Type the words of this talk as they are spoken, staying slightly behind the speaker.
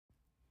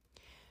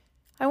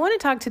I want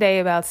to talk today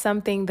about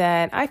something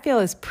that I feel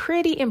is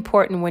pretty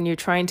important when you're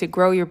trying to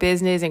grow your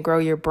business and grow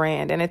your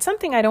brand. And it's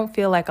something I don't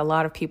feel like a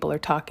lot of people are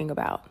talking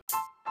about.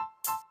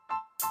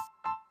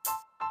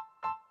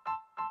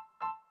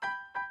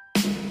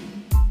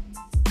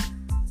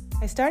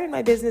 I started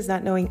my business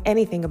not knowing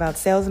anything about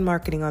sales and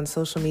marketing on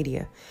social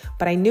media,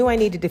 but I knew I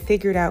needed to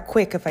figure it out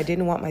quick if I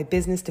didn't want my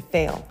business to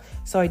fail.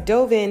 So I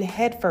dove in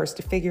headfirst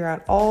to figure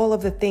out all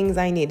of the things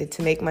I needed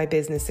to make my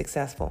business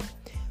successful.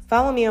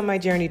 Follow me on my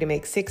journey to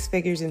make six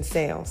figures in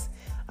sales.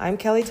 I'm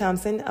Kelly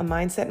Thompson, a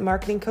mindset and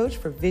marketing coach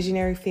for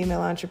visionary female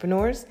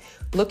entrepreneurs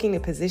looking to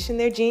position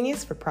their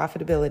genius for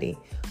profitability.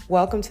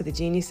 Welcome to the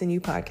Genius in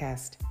You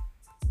podcast.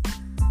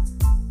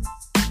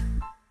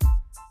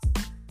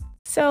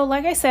 So,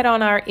 like I said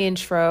on our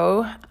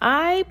intro,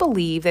 I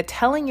believe that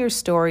telling your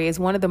story is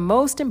one of the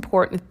most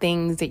important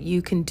things that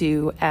you can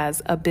do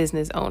as a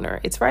business owner.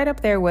 It's right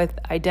up there with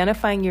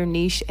identifying your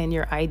niche and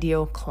your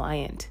ideal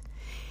client.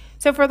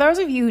 So for those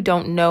of you who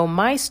don't know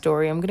my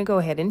story, I'm going to go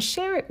ahead and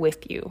share it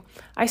with you.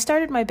 I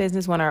started my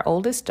business when our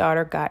oldest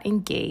daughter got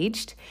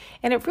engaged,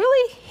 and it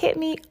really hit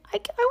me. I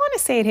want to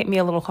say it hit me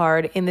a little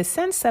hard in the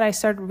sense that I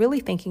started really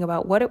thinking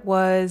about what it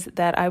was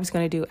that I was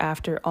going to do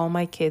after all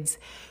my kids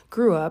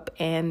grew up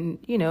and,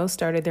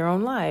 started their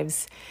own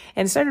lives,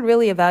 and started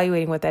really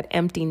evaluating what that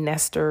empty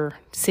nester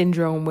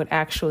syndrome would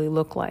actually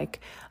look like.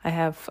 I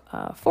have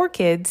 4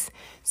 kids,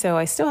 so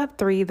I still have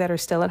 3 that are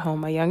still at home.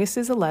 My youngest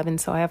is 11,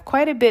 so I have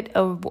quite a bit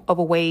of a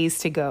ways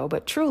to go,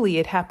 but truly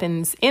it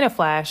happens in a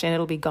flash and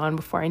it'll be gone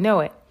before I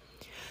know it.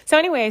 So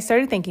anyway, I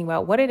started thinking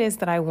about what it is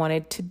that I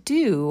wanted to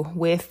do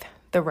with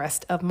the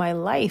rest of my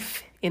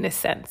life, in a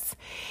sense.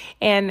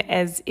 And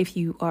as if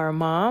you are a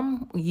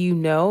mom, you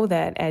know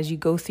that as you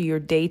go through your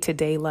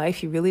day-to-day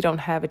life, you really don't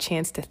have a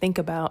chance to think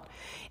about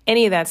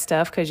any of that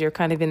stuff because you're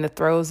kind of in the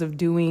throes of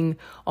doing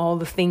all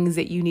the things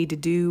that you need to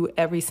do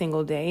every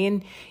single day.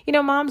 And,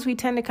 moms, we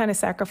tend to kind of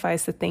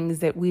sacrifice the things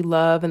that we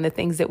love and the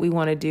things that we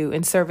want to do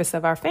in service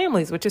of our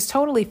families, which is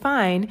totally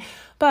fine.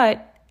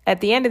 But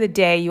at the end of the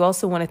day, you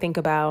also want to think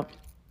about,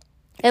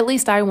 at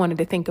least I wanted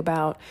to think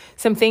about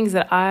some things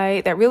that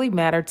really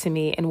mattered to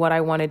me and what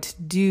I wanted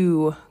to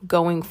do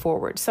going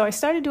forward. So I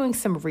started doing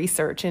some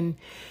research, and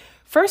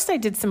first I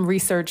did some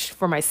research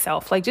for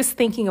myself, like just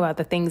thinking about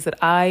the things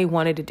that I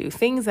wanted to do,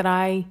 things that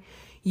I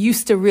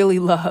used to really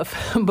love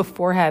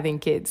before having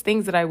kids,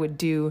 things that I would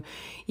do,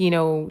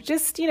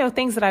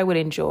 things that I would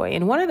enjoy.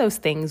 And one of those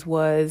things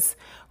was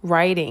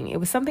writing. It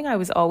was something I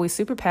was always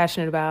super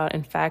passionate about.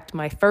 In fact,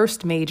 my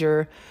first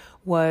major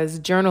was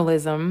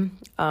journalism.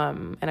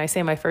 And I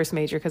say my first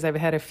major because I've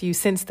had a few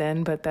since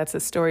then, but that's a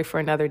story for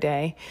another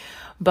day.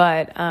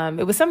 But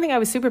it was something I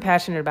was super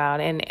passionate about,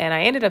 and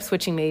I ended up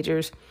switching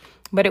majors,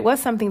 but it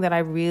was something that I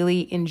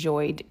really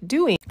enjoyed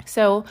doing.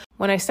 So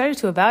when I started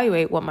to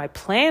evaluate what my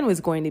plan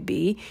was going to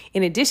be,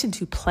 in addition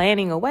to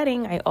planning a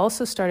wedding, I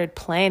also started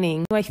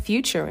planning my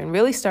future and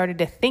really started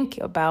to think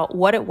about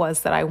what it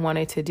was that I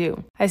wanted to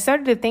do. I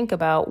started to think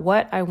about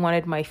what I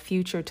wanted my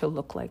future to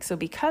look like. So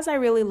because I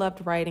really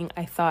loved writing,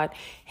 I thought,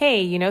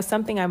 hey,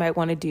 something I might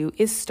want to do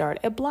is start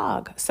a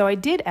blog. So I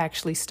did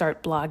actually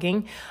start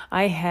blogging.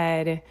 I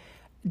had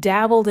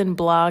dabbled in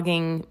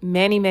blogging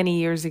many, many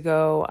years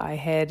ago. I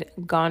had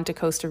gone to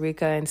Costa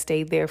Rica and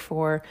stayed there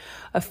for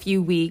a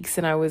few weeks,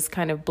 and I was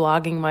kind of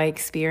blogging my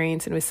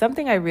experience, and it was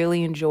something I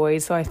really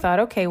enjoyed. So I thought,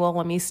 okay, well,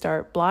 let me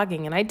start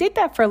blogging. And I did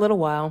that for a little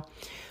while,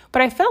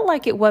 but I felt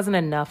like it wasn't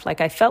enough.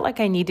 Like I felt like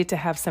I needed to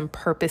have some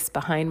purpose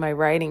behind my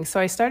writing. So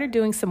I started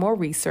doing some more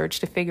research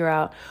to figure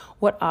out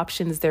what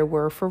options there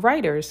were for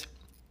writers.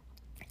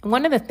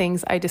 One of the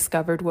things I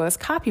discovered was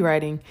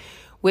copywriting,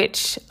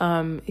 which,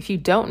 if you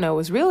don't know,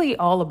 is really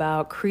all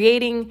about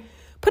putting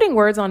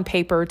words on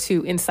paper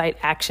to incite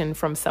action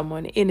from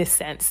someone, in a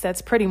sense.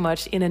 That's pretty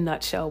much, in a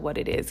nutshell, what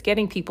it is,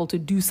 getting people to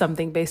do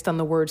something based on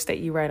the words that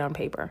you write on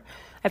paper.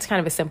 That's kind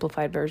of a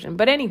simplified version.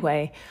 But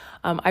anyway,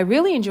 I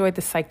really enjoyed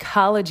the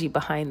psychology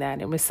behind that.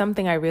 It was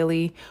something I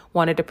really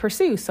wanted to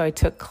pursue. So I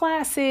took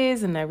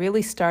classes, and I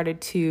really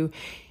started to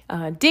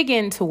dig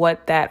into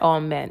what that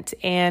all meant.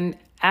 And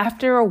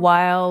after a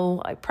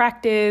while, I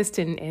practiced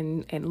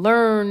and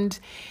learned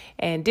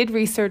and did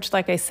research,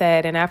 like I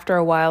said. And after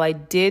a while, I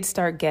did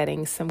start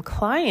getting some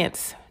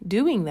clients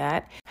doing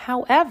that.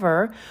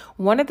 However,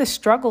 one of the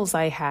struggles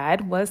I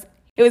had was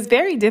it was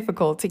very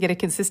difficult to get a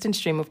consistent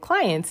stream of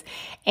clients.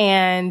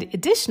 And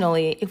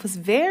additionally, it was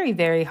very,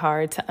 very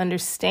hard to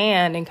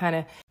understand and kind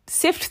of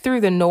sift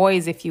through the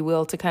noise, if you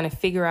will, to kind of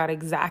figure out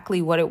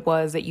exactly what it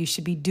was that you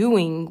should be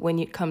doing when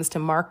it comes to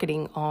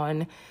marketing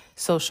on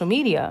social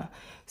media.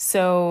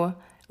 So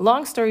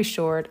long story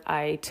short,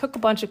 I took a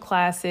bunch of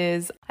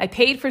classes. I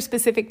paid for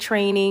specific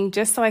training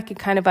just so I could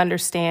kind of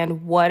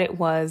understand what it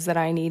was that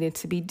I needed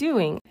to be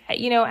doing.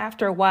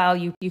 After a while,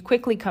 you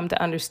quickly come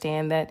to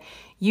understand that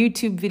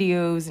YouTube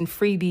videos and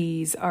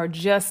freebies are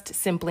just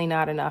simply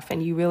not enough.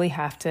 And you really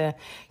have to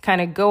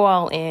kind of go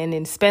all in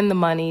and spend the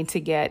money to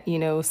get,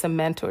 some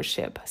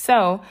mentorship.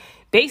 So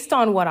based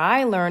on what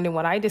I learned and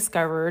what I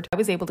discovered, I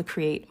was able to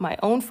create my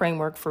own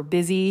framework for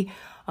busy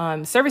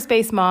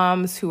service-based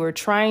moms who are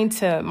trying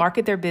to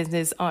market their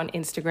business on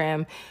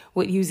Instagram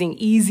with using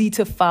easy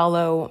to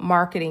follow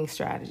marketing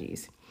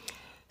strategies.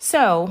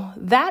 So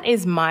that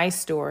is my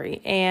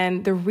story.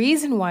 And the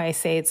reason why I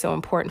say it's so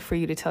important for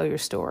you to tell your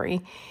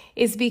story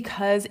is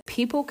because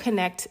people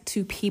connect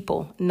to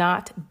people,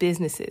 not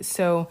businesses.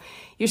 So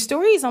your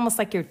story is almost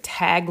like your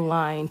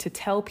tagline to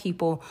tell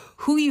people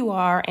who you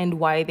are and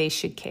why they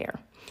should care.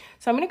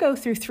 So I'm going to go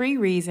through 3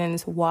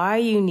 reasons why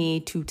you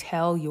need to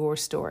tell your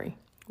story.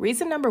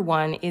 Reason number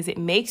 1 is it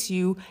makes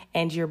you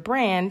and your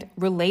brand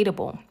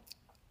relatable.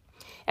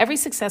 Every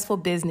successful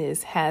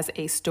business has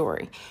a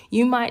story.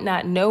 You might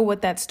not know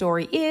what that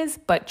story is,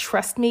 but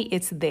trust me,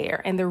 it's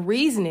there. And the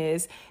reason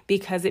is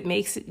because it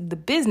makes the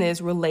business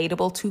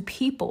relatable to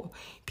people.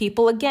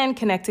 People, again,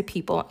 connect to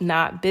people,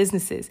 not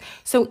businesses.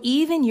 So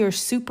even your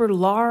super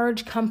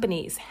large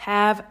companies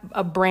have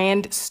a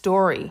brand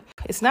story.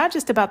 It's not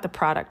just about the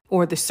product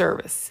or the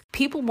service.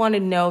 People want to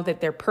know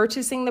that they're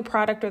purchasing the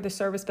product or the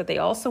service, but they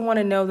also want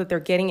to know that they're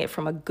getting it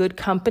from a good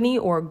company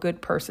or a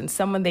good person,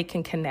 someone they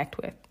can connect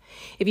with.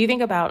 If you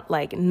think about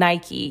like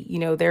Nike,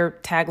 their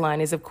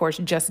tagline is, of course,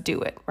 just do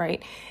it,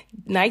 right?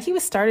 Nike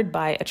was started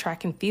by a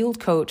track and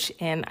field coach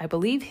and I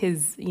believe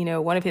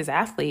one of his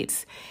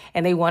athletes,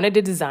 and they wanted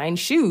to design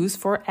shoes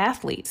for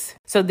athletes.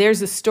 So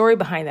there's a story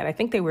behind that. I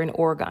think they were in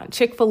Oregon.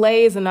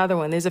 Chick-fil-A is another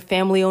one. There's a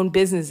family-owned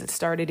business that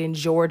started in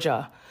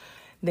Georgia.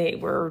 They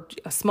were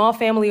a small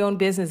family-owned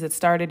business that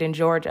started in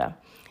Georgia.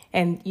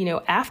 And,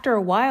 after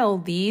a while,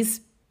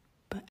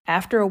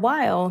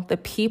 the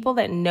people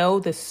that know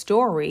the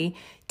story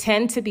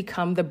tend to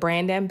become the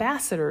brand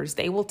ambassadors.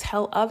 They will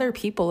tell other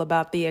people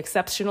about the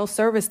exceptional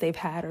service they've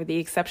had or the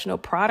exceptional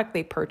product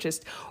they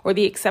purchased or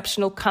the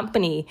exceptional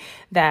company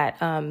that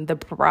the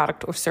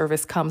product or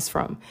service comes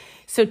from.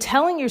 So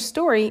telling your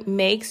story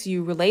makes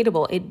you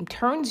relatable. It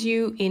turns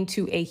you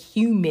into a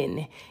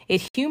human.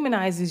 It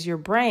humanizes your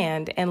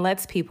brand and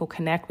lets people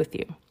connect with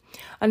you.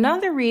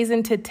 Another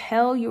reason to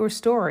tell your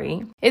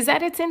story is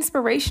that it's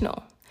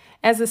inspirational.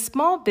 As a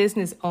small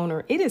business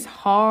owner, it is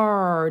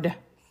hard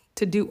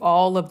to do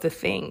all of the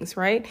things,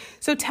 right?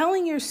 So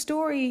telling your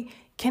story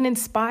can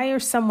inspire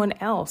someone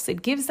else.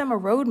 It gives them a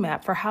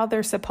roadmap for how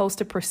they're supposed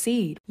to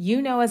proceed.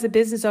 As a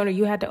business owner,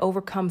 you had to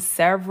overcome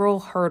several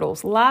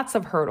hurdles, lots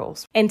of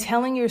hurdles. And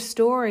telling your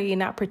story and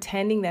not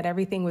pretending that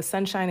everything was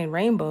sunshine and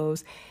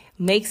rainbows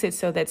makes it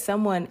so that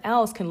someone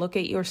else can look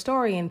at your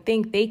story and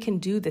think they can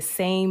do the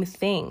same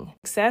thing.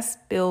 Success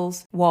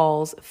builds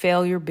walls,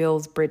 failure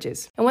builds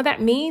bridges. And what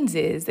that means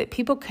is that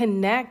people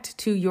connect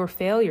to your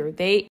failure.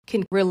 They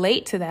can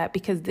relate to that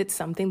because it's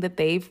something that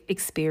they've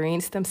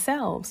experienced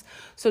themselves.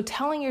 So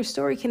telling your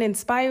story can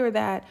inspire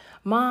that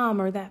mom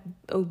or that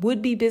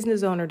would-be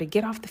business owner to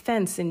get off the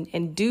fence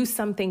and do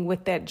something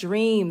with that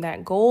dream,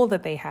 that goal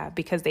that they have,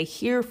 because they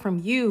hear from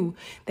you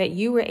that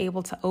you were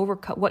able to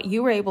overcome what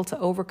you were able to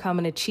overcome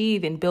and achieve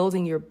in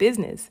building your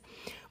business.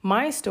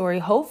 My story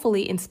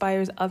hopefully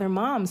inspires other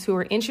moms who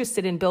are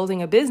interested in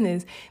building a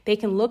business. They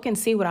can look and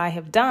see what I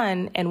have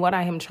done and what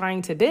I am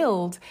trying to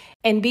build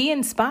and be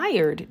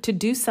inspired to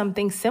do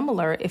something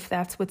similar if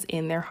that's what's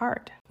in their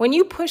heart. When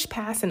you push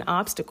past an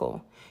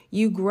obstacle,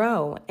 you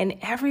grow, and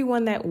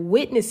everyone that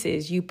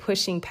witnesses you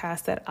pushing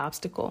past that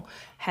obstacle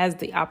has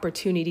the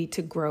opportunity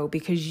to grow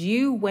because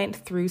you went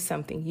through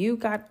something, you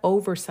got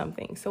over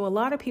something. So a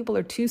lot of people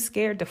are too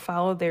scared to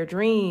follow their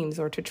dreams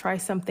or to try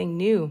something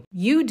new.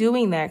 You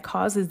doing that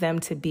causes them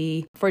to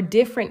be for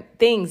different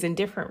things and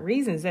different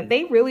reasons that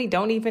they really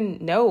don't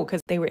even know because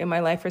they were in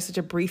my life for such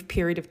a brief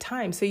period of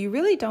time. So you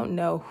really don't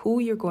know who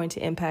you're going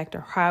to impact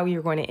or how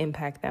you're going to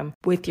impact them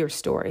with your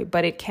story,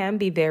 but it can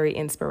be very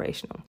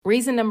inspirational.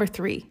 Reason number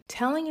 3,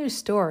 telling your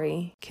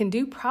story can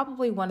do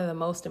probably one of the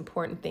most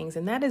important things,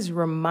 and that is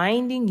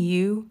reminding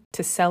you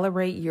to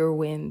celebrate your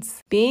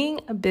wins. Being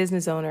a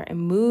business owner and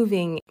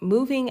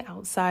moving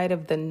outside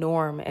of the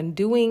norm and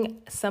doing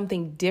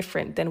something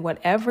different than what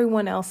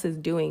everyone else is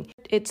doing,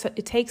 it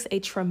takes a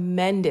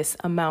tremendous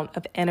amount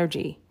of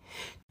energy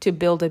to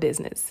build a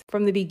business.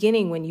 From the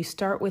beginning, when you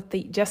start with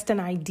just an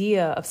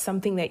idea of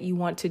something that you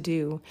want to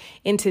do,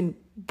 into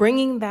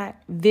bringing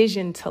that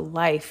vision to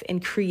life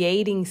and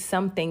creating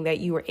something that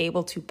you are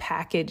able to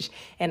package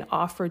and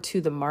offer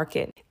to the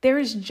market. There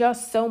is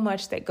just so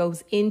much that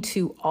goes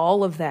into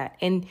all of that.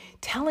 And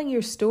telling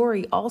your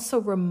story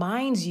also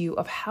reminds you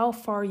of how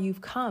far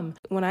you've come.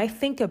 When I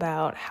think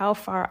about how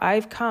far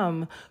I've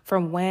come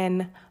from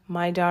when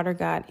my daughter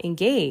got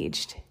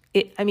engaged,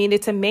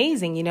 it's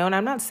amazing, and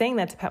I'm not saying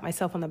that to pat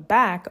myself on the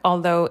back,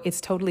 although it's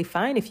totally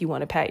fine if you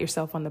want to pat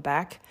yourself on the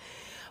back.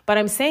 But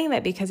I'm saying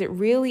that because it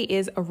really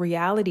is a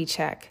reality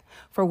check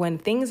for when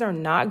things are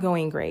not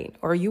going great,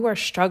 or you are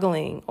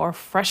struggling or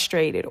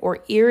frustrated or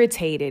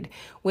irritated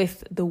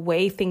with the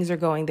way things are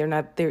going.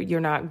 You're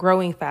not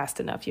growing fast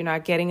enough. You're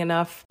not getting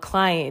enough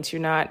clients.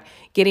 You're not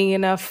getting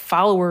enough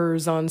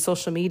followers on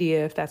social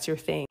media, if that's your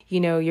thing.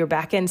 Your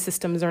back end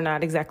systems are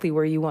not exactly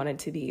where you want it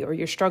to be, or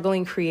you're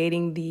struggling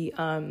creating the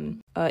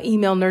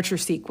email nurture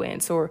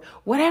sequence, or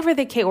whatever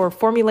the case, or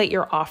formulate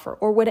your offer,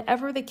 or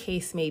whatever the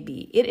case may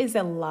be. It is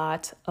a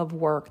lot of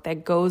work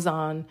that goes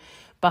on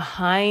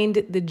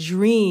behind the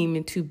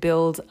dream to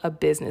build a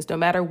business, no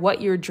matter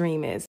what your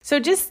dream is. So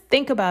just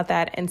think about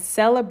that and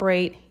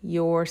celebrate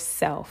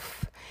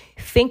yourself.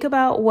 Think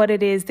about what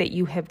it is that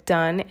you have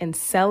done and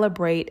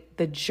celebrate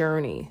the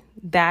journey.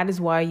 That is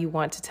why you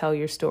want to tell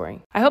your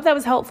story. I hope that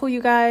was helpful,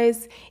 you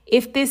guys.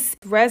 If this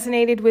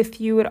resonated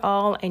with you at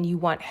all and you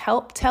want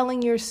help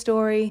telling your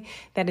story,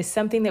 that is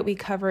something that we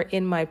cover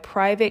in my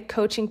private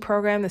coaching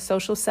program, the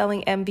Social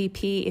Selling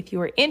MVP. If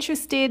you are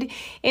interested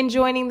in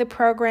joining the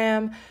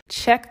program,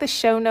 check the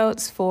show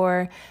notes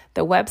for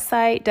the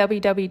website,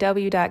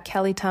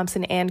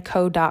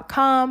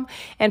 www.kellythompsonandco.com,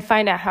 and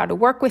find out how to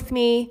work with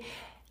me.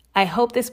 I hope this